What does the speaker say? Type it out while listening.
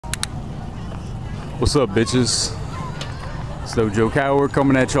What's up, bitches? It's No Joke Howard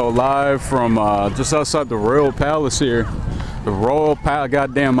coming at y'all live from just outside the Royal Palace here. The Royal Palace.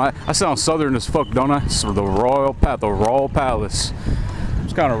 Goddamn, I sound southern as fuck, don't I? It's the Royal Palace.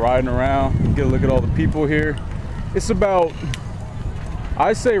 Just kind of riding around, get a look at all the people here. It's about,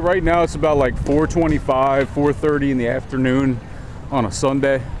 I say right now it's about like 4:25, 4:30 in the afternoon on a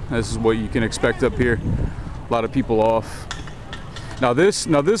Sunday. This is what you can expect up here. A lot of people off. Now this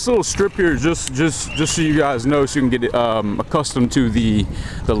little strip here is just so you guys know, so you can get accustomed to the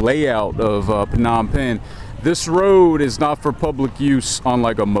layout of Phnom Penh. This road is not for public use on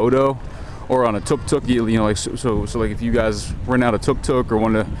like a moto or on a tuk-tuk. You know, like so like if you guys rent out a tuk-tuk or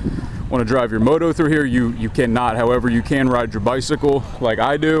want to drive your moto through here, you cannot. However, you can ride your bicycle like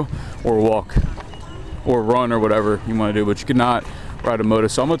I do, or walk, or run, or whatever you want to do, but you cannot ride a moto.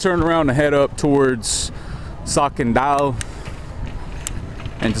 So I'm gonna turn around and head up towards Sakandal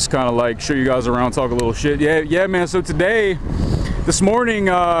and just kind of like show you guys around, talk a little shit. Yeah, man. So this morning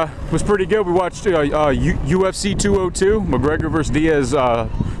was pretty good. We watched UFC 202, McGregor versus Diaz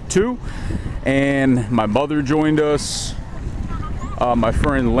 2, and my mother joined us. My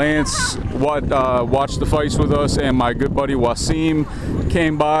friend Lance watched the fights with us, and my good buddy Wasim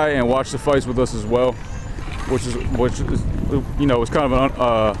came by and watched the fights with us as well, which is you know, was kind of an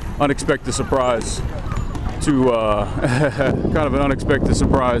unexpected surprise to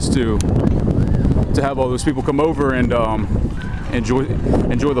to have all those people come over and enjoy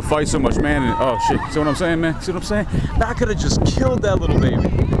the fight so much, man. And, oh shit, see what I'm saying, man? See what I'm saying? Man, I could have just killed that little baby.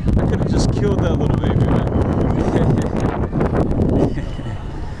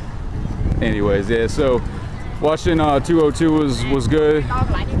 Anyways, yeah, so watching 202 was good,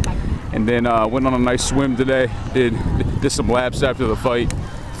 and then went on a nice swim today. Did some laps after the fight.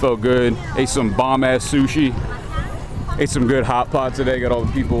 Felt good. Ate some bomb ass sushi. Ate some good hot pot today. Got all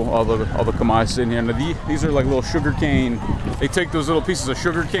the people, all the Khmer sitting here. Now these are like little sugar cane. They take those little pieces of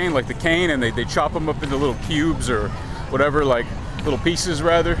sugar cane, like the cane, and they chop them up into little cubes or whatever, like little pieces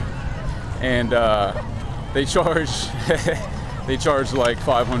rather. And they charge they charge like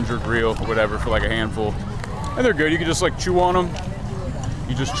 500 real or whatever for like a handful. And they're good. You can just like chew on them.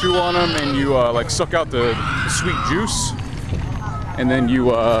 You just chew on them and you like suck out the sweet juice. And then you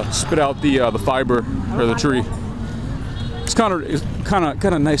spit out the fiber or the tree. It's kind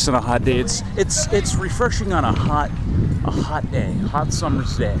of nice on a hot day. It's refreshing on a hot day, hot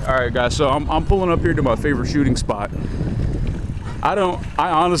summer's day. All right, guys. So I'm pulling up here to my favorite shooting spot. I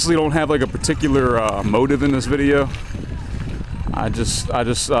honestly don't have like a particular motive in this video. I just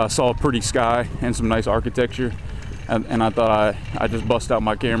saw a pretty sky and some nice architecture, and I thought I just bust out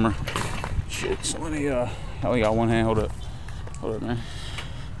my camera. Shit. So let me I only got one hand. Hold up, man.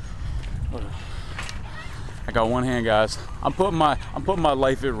 Hold up. I got one hand, guys. I'm putting my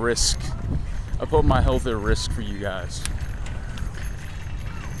life at risk. I put my health at risk for you guys.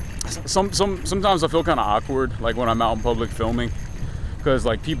 Sometimes I feel kind of awkward, like when I'm out in public filming, because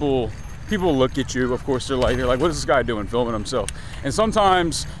like people look at you. Of course, they're like, what is this guy doing filming himself? And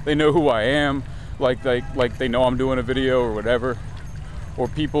sometimes they know who I am, like they know I'm doing a video or whatever, or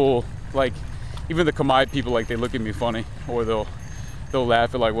people like. Even the Khmer people, like, they look at me funny, or they'll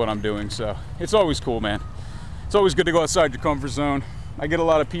laugh at like what I'm doing. So it's always cool, man. It's always good to go outside your comfort zone. I get a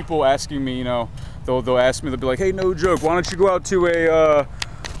lot of people asking me, you know, they'll ask me, they'll be like, hey, No Joke, why don't you go out to a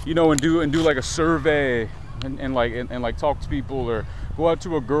you know, and do like a survey and like talk to people, or go out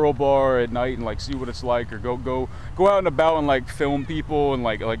to a girl bar at night and like see what it's like, or go out and about and like film people, and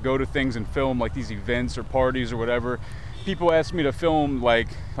like go to things and film like these events or parties or whatever. People ask me to film, like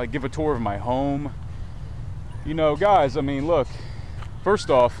give a tour of my home. You know, guys, I mean, look, first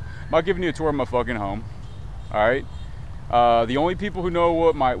off, I'm not giving you a tour of my fucking home, all right? The only people who know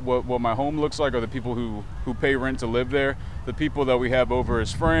what my home looks like are the people who pay rent to live there, the people that we have over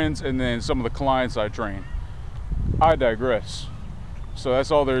as friends, and then some of the clients I train. I digress. So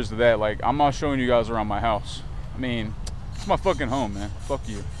that's all there is to that. Like, I'm not showing you guys around my house. I mean, it's my fucking home, man. Fuck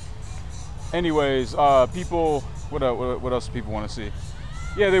you. Anyways, people... What else do people want to see?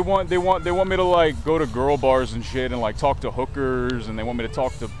 Yeah, they want me to like go to girl bars and shit and like talk to hookers, and they want me to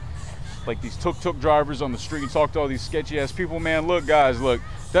talk to like these tuk-tuk drivers on the street and talk to all these sketchy ass people. Man, look, guys, look,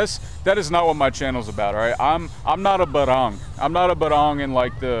 that is not what my channel's about. All right, I'm not a barang. I'm not a barang in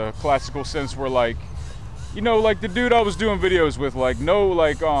like the classical sense, where like, you know, like the dude I was doing videos with, like, no,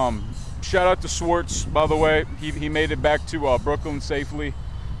 like shout out to Swartz, by the way. He made it back to Brooklyn safely.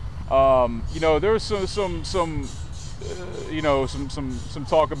 You know, there was some you know, some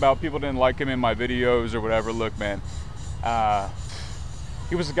talk about people didn't like him in my videos or whatever. Look, man,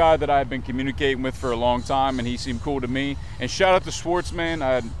 he was a guy that I had been communicating with for a long time, and he seemed cool to me. And shout out to Swartz, man.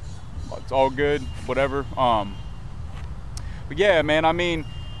 It's all good, whatever. But yeah, man, I mean,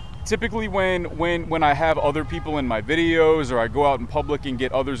 typically when I have other people in my videos, or I go out in public and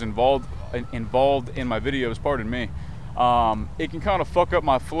get others involved in my videos, pardon me, it can kind of fuck up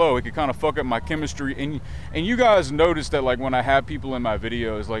my flow. It can kind of fuck up my chemistry. And you guys notice that, like, when I have people in my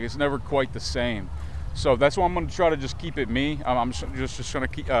videos, like, it's never quite the same. So that's why I'm gonna try to just keep it me. I'm just trying to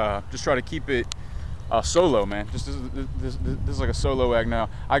keep try to keep it solo, man. This is like a solo act now.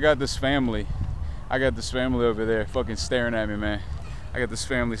 I got this family over there fucking staring at me, man. I got this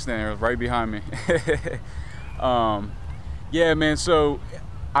family standing right behind me. Yeah, man, so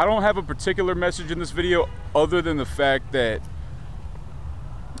I don't have a particular message in this video other than the fact that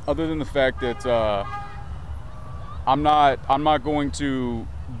I'm not going to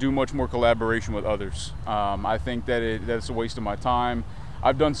do much more collaboration with others. I think that that's a waste of my time.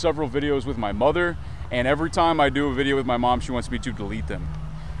 I've done several videos with my mother, and every time I do a video with my mom, she wants me to delete them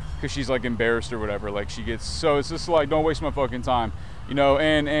because she's like embarrassed or whatever. Like, she gets, so it's just like, don't waste my fucking time, you know.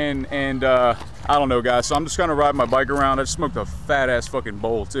 And I don't know, guys. So I'm just kind of riding my bike around. I just smoked a fat ass fucking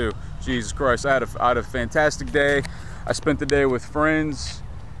bowl too. Jesus Christ, I had a fantastic day. I spent the day with friends.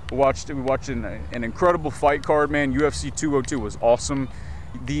 We watched an incredible fight card, man. UFC 202 was awesome.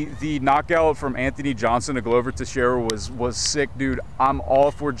 The knockout from Anthony Johnson to Glover Teixeira was sick, dude. I'm all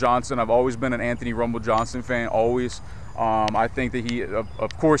for Johnson. I've always been an Anthony Rumble Johnson fan, always. I think that he,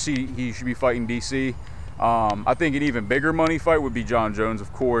 of course, he should be fighting DC. I think an even bigger money fight would be John Jones,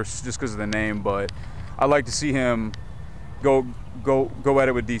 of course, just because of the name. But I'd like to see him go at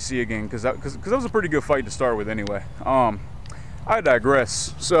it with DC again, because that was a pretty good fight to start with, anyway. I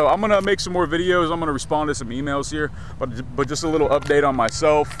digress. So I'm gonna make some more videos. I'm gonna respond to some emails here, but just a little update on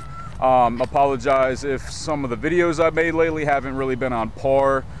myself. Apologize if some of the videos I've made lately haven't really been on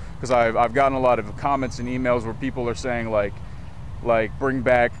par, because I've gotten a lot of comments and emails where people are saying like bring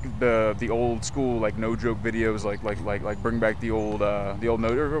back the old school, like, no joke videos, like bring back the old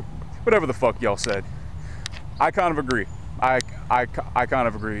no, whatever the fuck y'all said. I kind of agree. I kind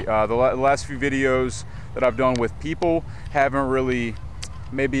of agree. The last few videos that I've done with people haven't really,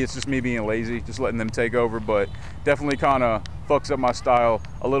 maybe it's just me being lazy, just letting them take over, but definitely kind of fucks up my style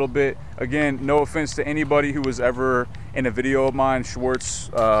a little bit. Again, no offense to anybody who was ever in a video of mine.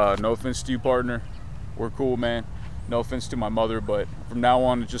 Schwartz, no offense to you, partner. We're cool, man. No offense to my mother, but from now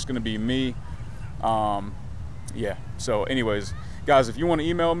on, it's just gonna be me. Yeah, so anyways, guys, if you want to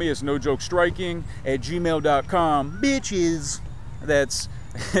email me, it's nojokestriking@gmail.com, bitches. That's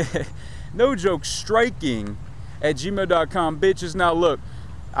nojokestriking@gmail.com, bitches. Now look,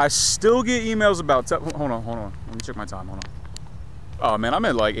 I still get emails about hold on, let me check my time. Hold on. Oh man, I'm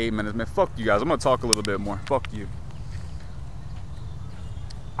at like 8 minutes, man. Fuck you guys. I'm gonna talk a little bit more. Fuck you.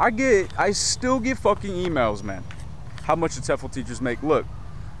 I still get fucking emails, man. How much the TEFL teachers make. Look,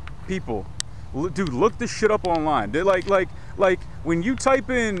 people, dude, look this shit up online. They're like when you type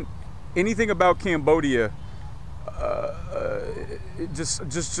in anything about Cambodia,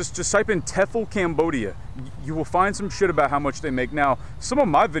 just type in TEFL Cambodia. You will find some shit about how much they make. Now, some of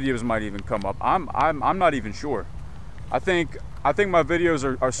my videos might even come up. I'm not even sure. I think my videos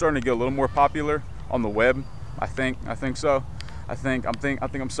are starting to get a little more popular on the web. I think so. I think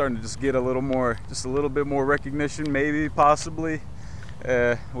I'm starting to just get a little bit more recognition, maybe, possibly,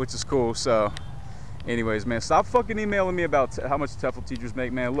 which is cool. So anyways, man, stop fucking emailing me about how much TEFL teachers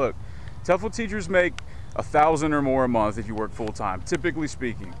make, man. Look, TEFL teachers make $1,000 or more a month if you work full-time, typically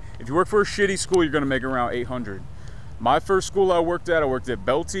speaking. If you work for a shitty school, you're gonna make around $800. My first school I worked at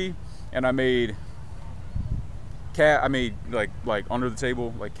Belty, and I made like under the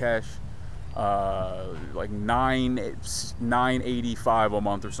table, like cash, like $985 a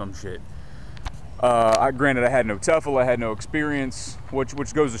month or some shit. Granted, I had no TEFL, I had no experience, which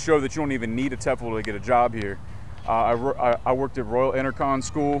goes to show that you don't even need a TEFL to get a job here. I worked at Royal Intercon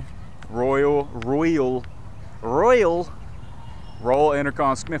School. Royal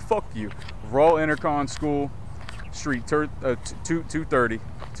Intercon, man, fuck you. Royal Intercon School, Street 230,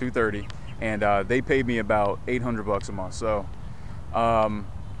 and they paid me about $800 a month. So,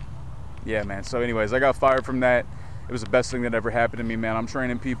 yeah, man. So, anyways, I got fired from that. It was the best thing that ever happened to me, man. I'm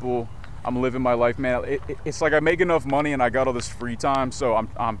training people. I'm living my life, man. It's like I make enough money and I got all this free time, so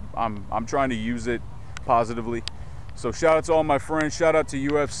I'm trying to use it positively. So shout out to all my friends. Shout out to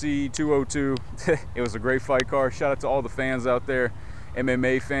UFC 202. It was a great fight card. Shout out to all the fans out there,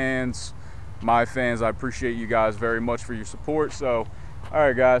 MMA fans, my fans. I appreciate you guys very much for your support. So, all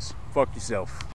right, guys, fuck yourself.